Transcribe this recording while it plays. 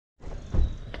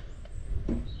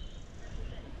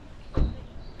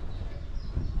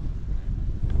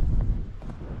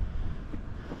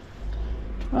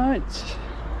Right,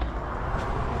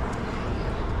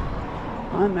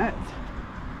 I'm at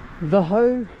the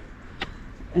Hoe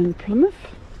in Plymouth.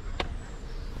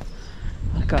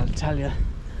 I gotta tell you,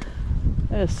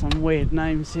 there's some weird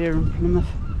names here in Plymouth.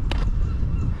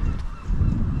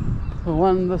 For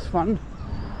one, this one,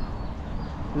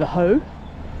 the Hoe.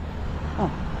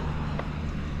 Oh,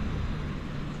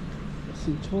 got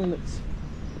some toilets.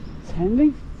 It's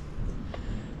handy.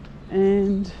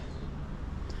 And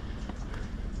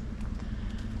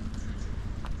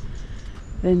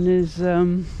then there's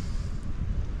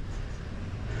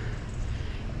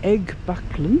Egg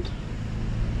Buckland.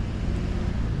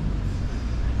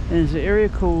 There's an area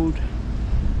called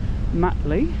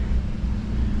Mutley,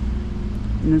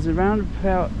 and there's a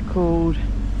roundabout called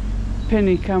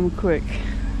Penny Come Quick.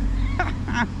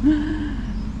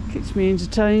 Keeps me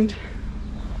entertained.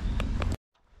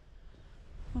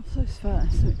 Oh, so far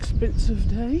it's an expensive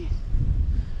day.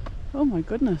 Oh my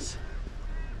goodness.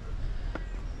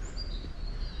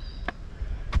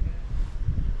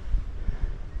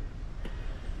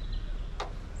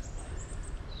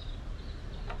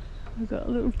 We've got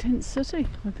a little tent city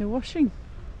with their washing.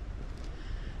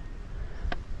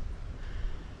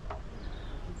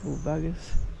 Poor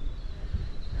buggers.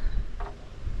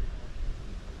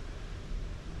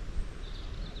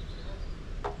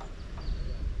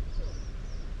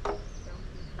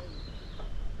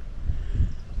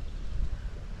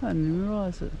 I didn't even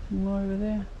realise it. More over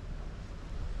there.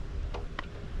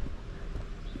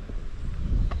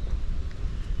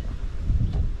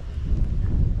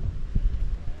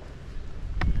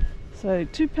 So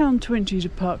 £2.20 to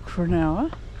park for an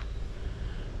hour.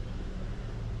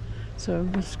 So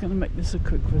I'm just going to make this a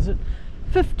quick visit.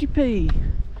 50p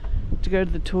to go to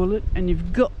the toilet, and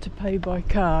you've got to pay by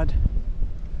card.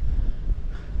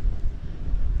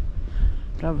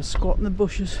 But I have a squat in the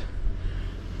bushes.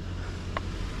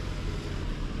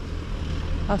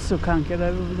 I still can't get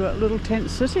over, we've got a little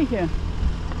tent city here.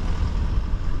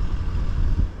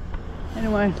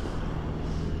 Anyway,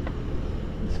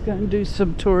 let's go and do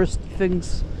some touristy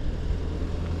things.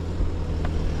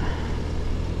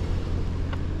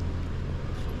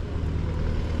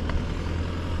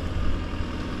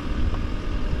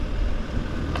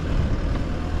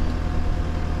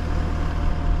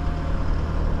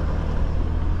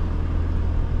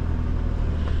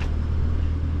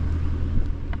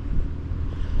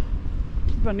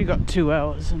 We've only got 2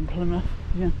 hours in Plymouth.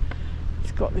 Yeah,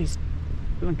 it's got these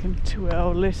blinking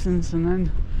 2-hour lessons, and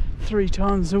then 3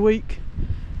 times a week.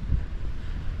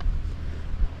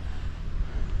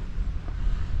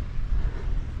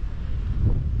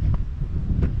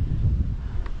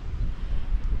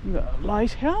 We've got a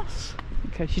lighthouse, in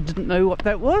case you didn't know what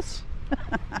that was.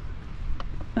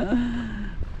 Oh,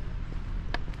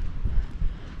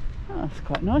 it's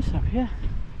quite nice up here.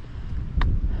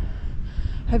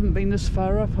 Haven't been this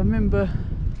far up. I remember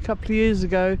a couple of years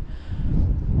ago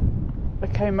I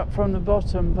came up from the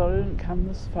bottom, but I didn't come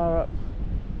this far up.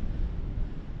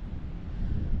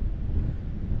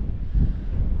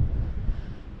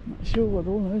 Not sure what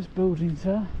all those buildings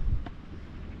are.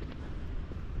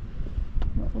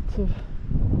 Lots of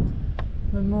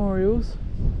memorials.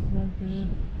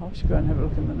 I should go and have a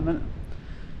look in a minute.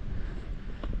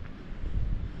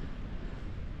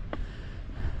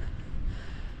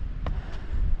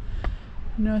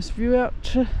 Nice view out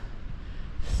to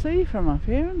sea from up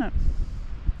here, isn't it?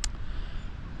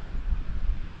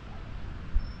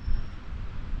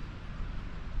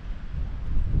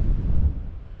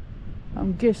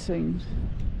 I'm guessing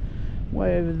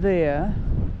way over there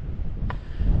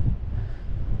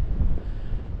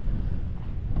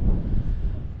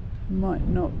might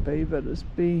not be, but it's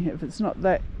be, if it's not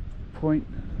that point,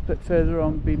 a bit further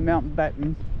on, be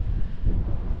Mountbatten.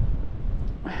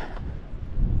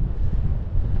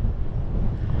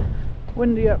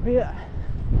 Windy up here.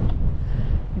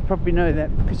 You probably know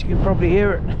that because you can probably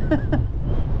hear it.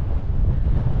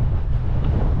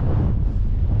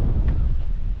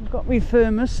 I've got my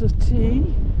thermos of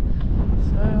tea,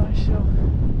 so I shall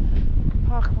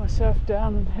park myself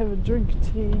down and have a drink of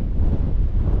tea.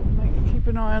 Keep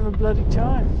an eye on the bloody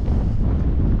time.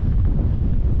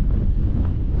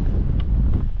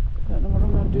 Don't know what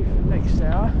I'm going to do for the next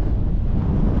hour.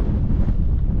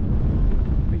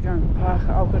 Go and park.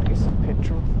 I've got to get some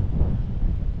petrol.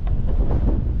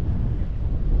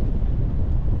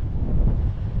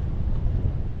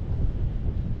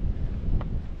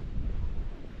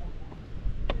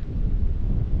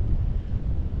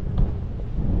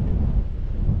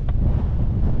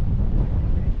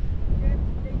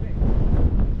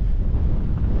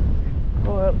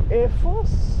 Royal Air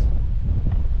Force.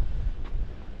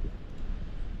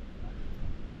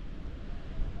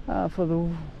 for the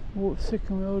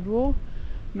Second World War,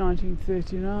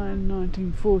 1939,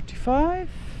 1945.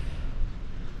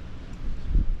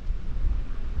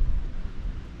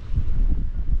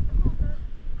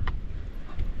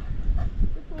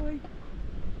 Good boy.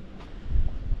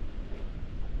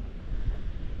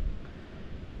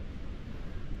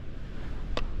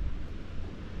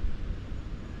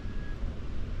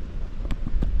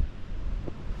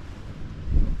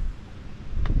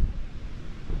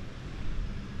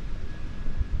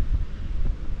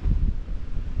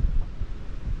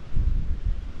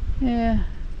 Yeah.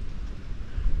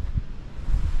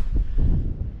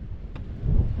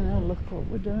 Now look what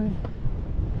we're doing.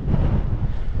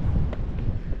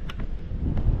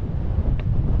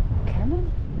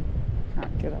 Cannon?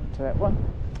 Can't get up to that one.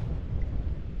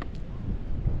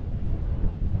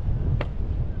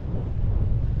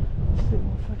 Let's see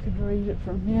if I can read it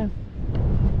from here.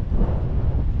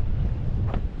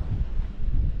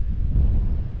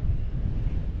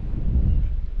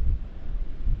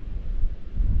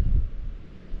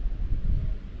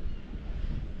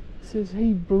 Says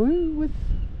he blew with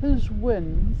his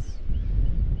winds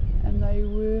and they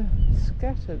were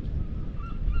scattered.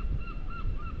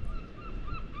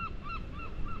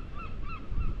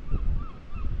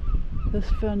 This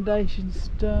foundation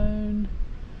stone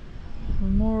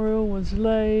memorial was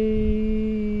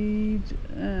laid,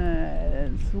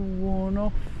 it's worn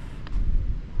off.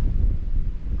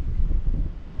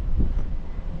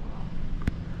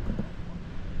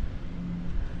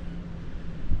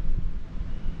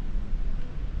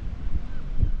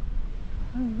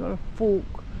 I've got a fork.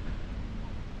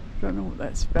 Don't know what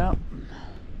that's about.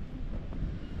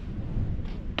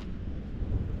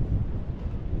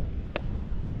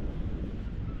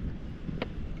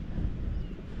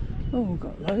 Oh, we've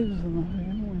got loads of them here,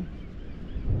 haven't we?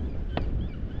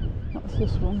 What's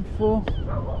this one for?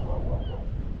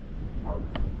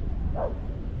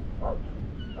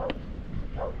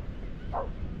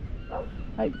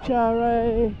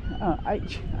 HRA,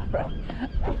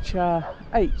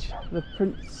 HRH, the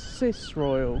Princess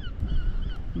Royal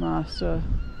Master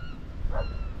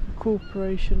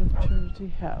Corporation of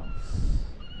Trinity House.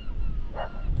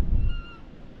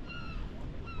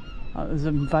 Oh, it was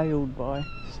unveiled by,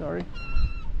 sorry.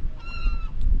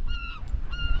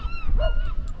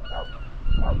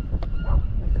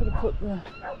 They could have put the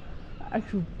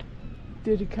actual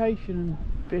dedication in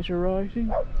better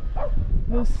writing.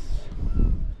 This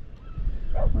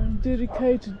one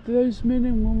dedicated to those men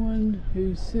and women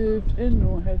who served in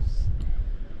or have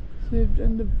served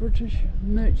in the British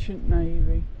Merchant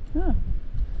Navy. Huh.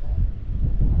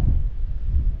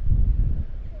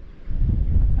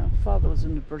 Our father was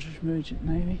in the British Merchant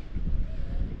Navy.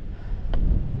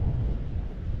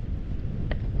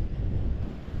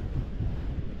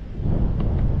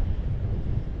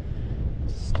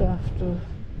 Just after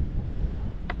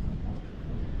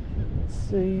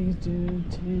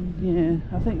C10, yeah,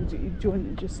 I think he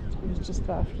joined it was just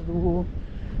after the war.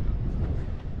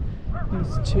 He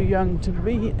was too young to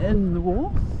be in the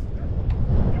war.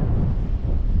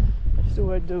 Still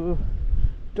had to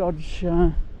dodge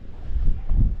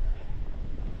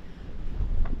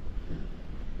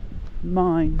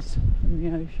mines in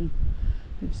the ocean.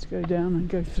 He used to go down and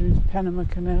go through the Panama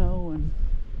Canal and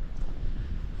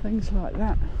things like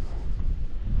that.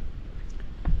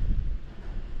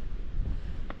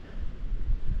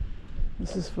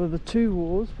 This is for the two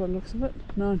wars by the looks of it,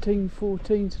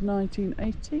 1914 to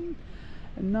 1918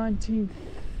 and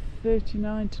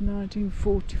 1939 to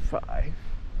 1945.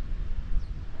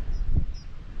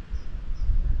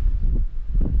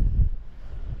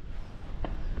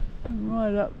 And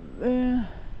right up there,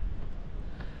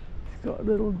 it's got a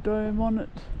little dome on it.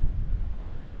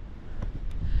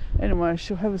 Anyway, I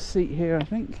shall have a seat here, I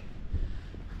think.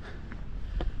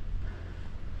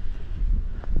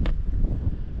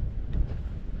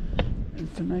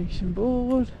 Information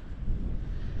board.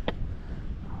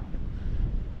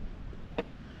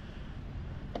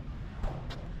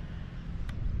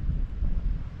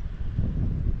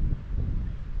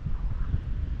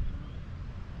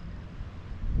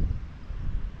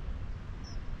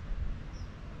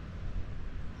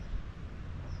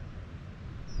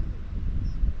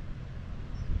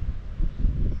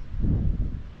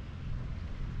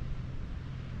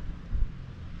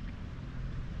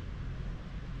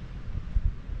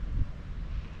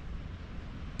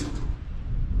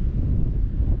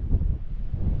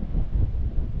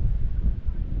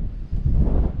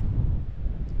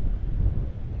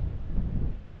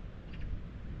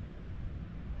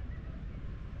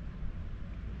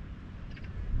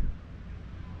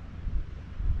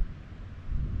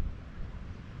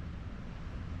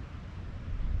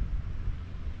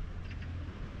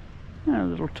 A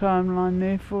little timeline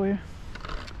there for you.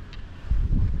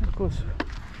 Of course,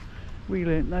 we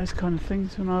learnt those kind of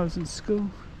things when I was in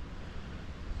school.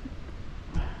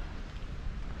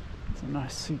 It's a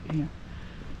nice seat here.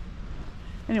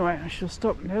 Anyway, I shall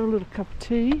stop and have a little cup of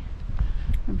tea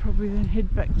and probably then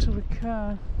head back to the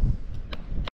car.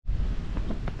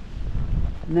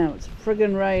 Now it's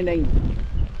friggin' raining.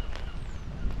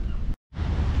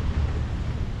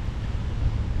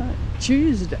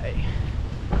 Tuesday.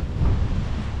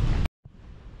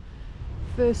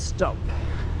 First stop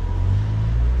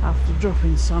after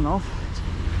dropping Son off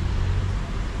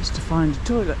is to find a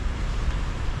toilet,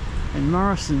 and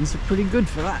Morrison's are pretty good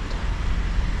for that,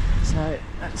 so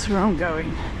that's where I'm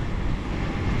going.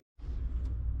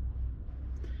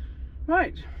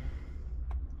 Right,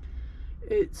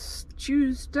 it's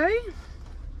Tuesday.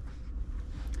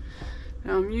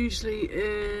 Now I'm usually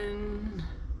in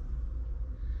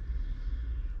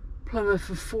Plymouth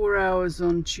for 4 hours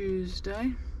on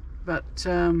Tuesday, but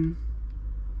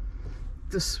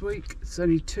this week it's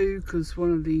only 2 because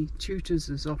one of the tutors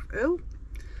is off ill.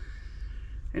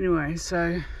 Anyway,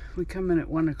 so we come in at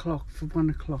 1 o'clock for 1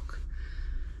 o'clock.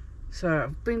 So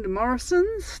I've been to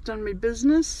Morrison's, done my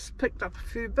business, picked up a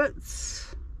few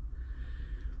bits,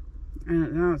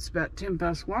 and now it's about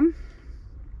 1:10.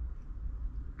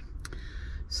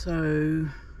 So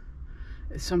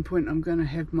at some point I'm going to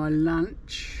have my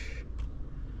lunch.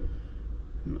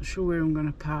 I'm not sure where I'm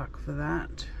going to park for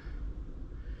that.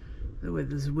 The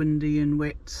weather's windy and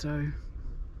wet, so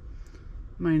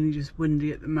mainly just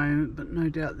windy at the moment, but no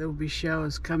doubt there will be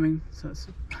showers coming, so it's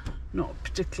not a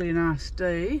particularly nice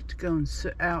day to go and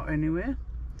sit out anywhere.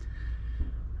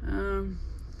 I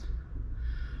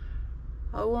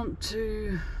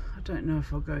don't know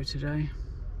if I'll go today.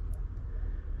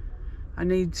 I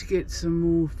need to get some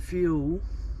more fuel,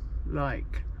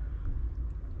 like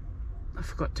I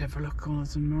forgot to have a look on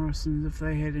Oz and Morrison's if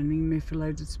they had any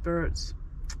methylated spirits.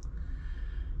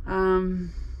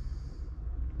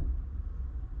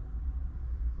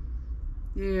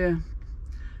 Yeah,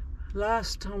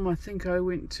 last time I think I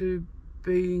went to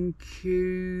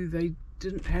B&Q, they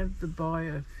didn't have the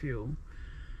biofuel.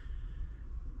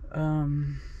 I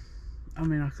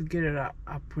mean, I could get it up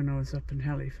when I was up in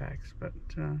Halifax, but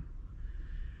I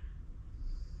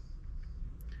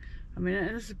mean,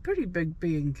 it's a pretty big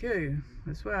B&Q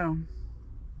as well.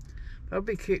 But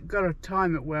got to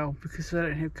time it well because they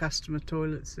don't have customer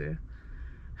toilets there.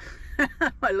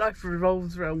 My life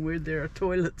revolves around where there are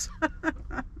toilets.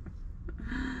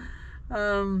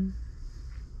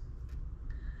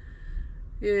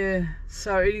 Yeah,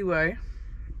 so anyway,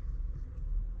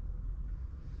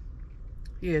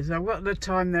 yeah, so I've got to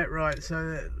time that right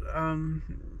so that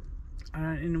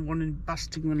I don't want it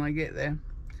busting when I get there.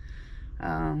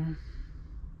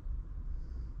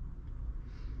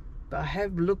 But I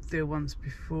have looked there once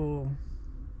before,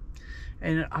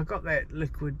 and I got that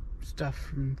liquid stuff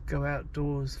from Go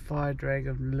Outdoors, Fire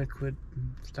Dragon liquid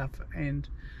and stuff, and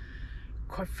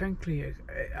quite frankly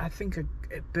I think it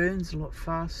burns a lot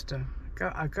faster.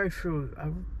 I've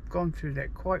gone through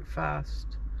that quite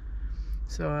fast,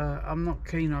 so I'm not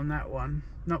keen on that one,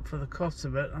 not for the cost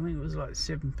of it. I think it was like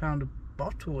 £7 a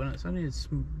bottle, and it's only a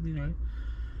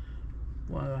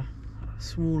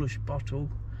smallish bottle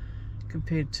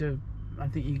compared to, I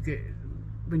think you get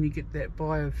when you get that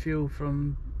biofuel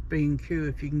from B&Q,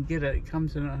 if you can get it, it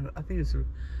comes in, I think it's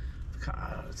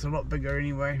a lot bigger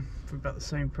anyway, for about the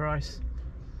same price.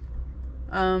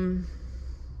 So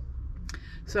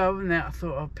other than that, I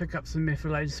thought I'll pick up some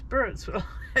methylated spirits, but I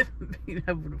haven't been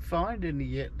able to find any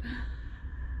yet.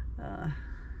 I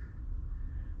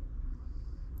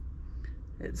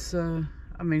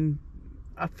mean,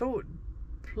 I thought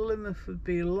Plymouth would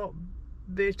be a lot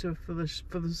better for this,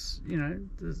 you know,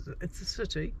 it's a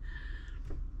city.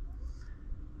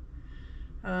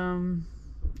 I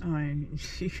mean,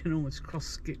 you can almost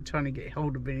trying to get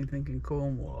hold of anything in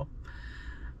Cornwall.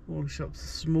 All the shops are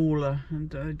smaller and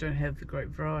they don't have the great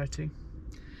variety.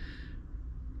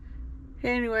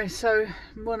 Anyway, so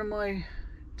one of my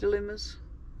dilemmas.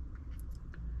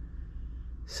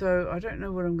 So I don't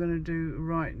know what I'm going to do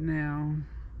right now.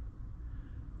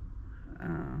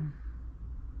 I'm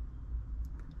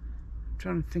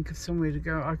trying to think of somewhere to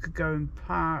go. I could go and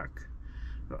park.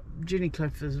 Jenny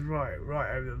Cliff is right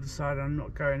over the side. I'm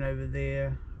not going over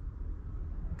there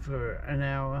for an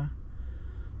hour.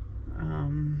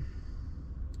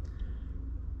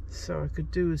 So I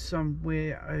could do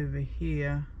somewhere over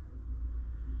here.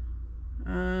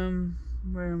 Where am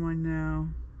I now?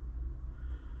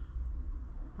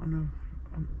 On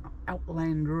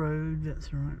Outland Road,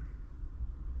 that's right.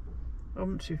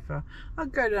 I'm not too far. I'll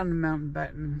go down to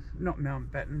Mountbatten, not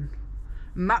Mountbatten,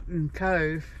 Mutton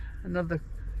Cove, another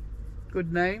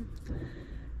good name.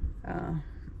 I'll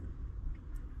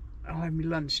have my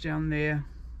lunch down there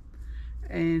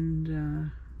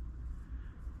and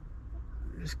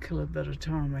just kill a bit of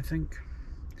time, I think.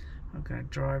 I'm going to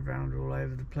drive around all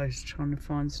over the place trying to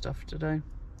find stuff today.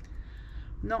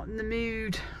 Not in the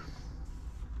mood.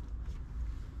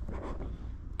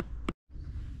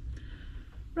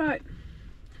 Right,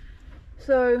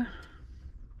 so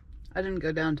I didn't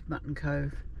go down to Mutton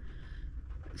Cove.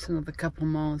 It's another couple of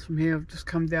miles from here. I've just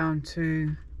come down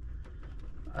to,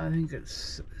 I think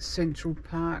it's Central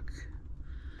Park.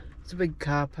 It's a big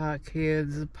car park here.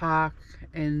 There's a park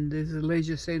and there's a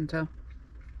leisure centre.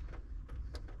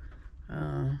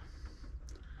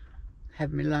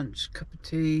 Had my lunch, cup of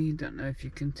tea. Don't know if you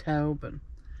can tell, but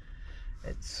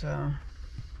it's can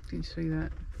you see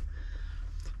that?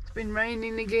 It's been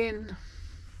raining again.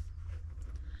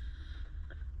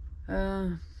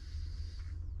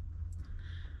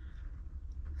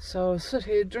 So I'll sit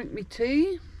here, drink my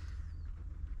tea.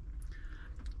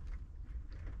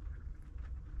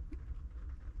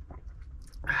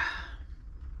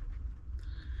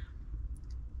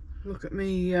 Look at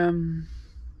me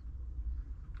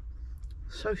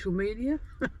social media.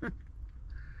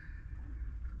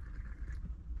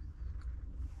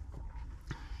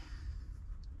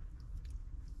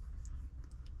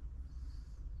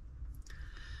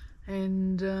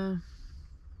 And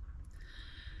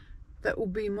that will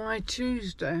be my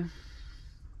Tuesday.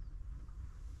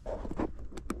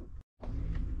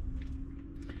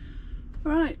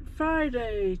 Right,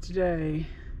 Friday today.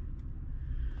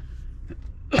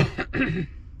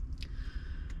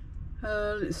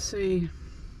 Let's see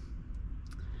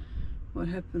what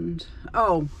happened.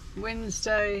 Oh,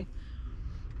 Wednesday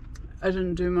I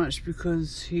didn't do much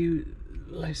because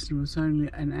lesson was only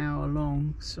an hour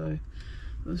long, so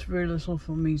there was very little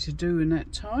for me to do in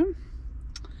that time.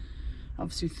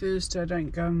 Obviously Thursday I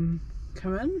don't come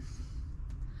in.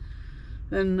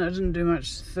 Then I didn't do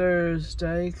much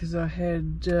Thursday because I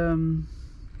had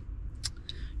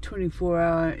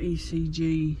 24-hour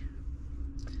ECG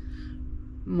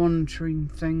monitoring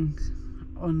thing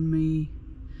on me,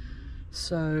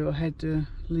 so I had to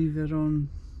leave it on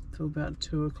till about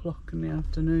 2 o'clock in the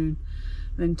afternoon,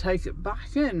 then take it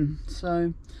back in.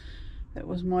 So that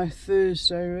was my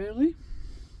Thursday really.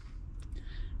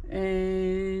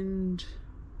 And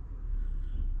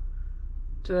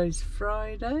today's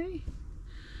Friday.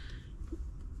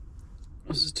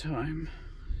 What's the time?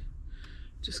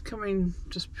 Just coming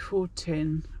just before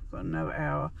 10. I've got another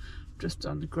hour. I've just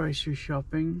done the grocery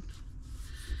shopping.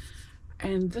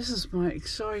 And this is my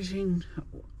exciting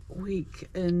week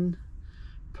in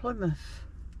Plymouth.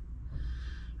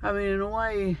 I mean, in a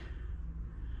way,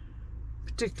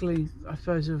 particularly I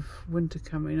suppose of winter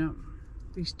coming up,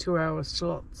 these 2-hour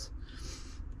slots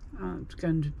aren't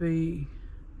going to be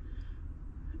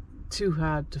too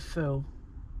hard to fill.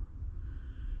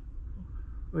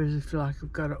 Whereas if like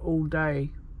I've got an all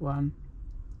day one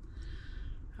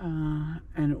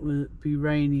and it would be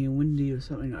rainy and windy or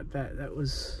something like that, that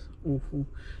was awful.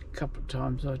 A couple of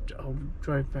times I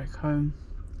drove back home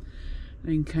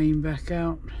and then came back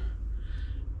out,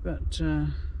 but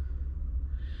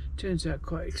turns out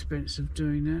quite expensive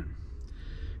doing that.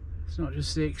 It's not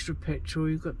just the extra petrol,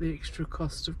 you've got the extra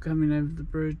cost of coming over the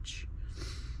bridge,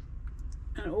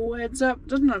 and it all adds up,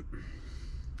 doesn't it?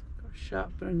 Got a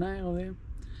sharp bit of nail there.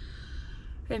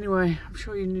 Anyway, I'm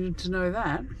sure you needed to know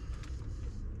that.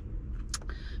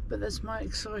 But that's my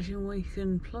exciting week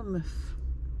in Plymouth.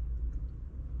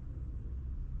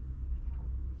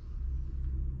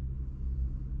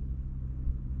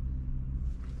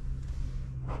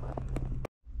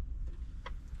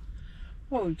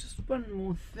 Oh, just one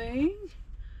more thing,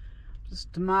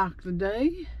 just to mark the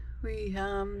day. We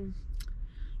had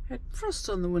frost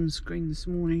on the windscreen this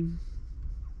morning.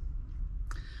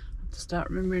 I have to start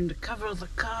remembering to cover the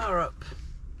car up.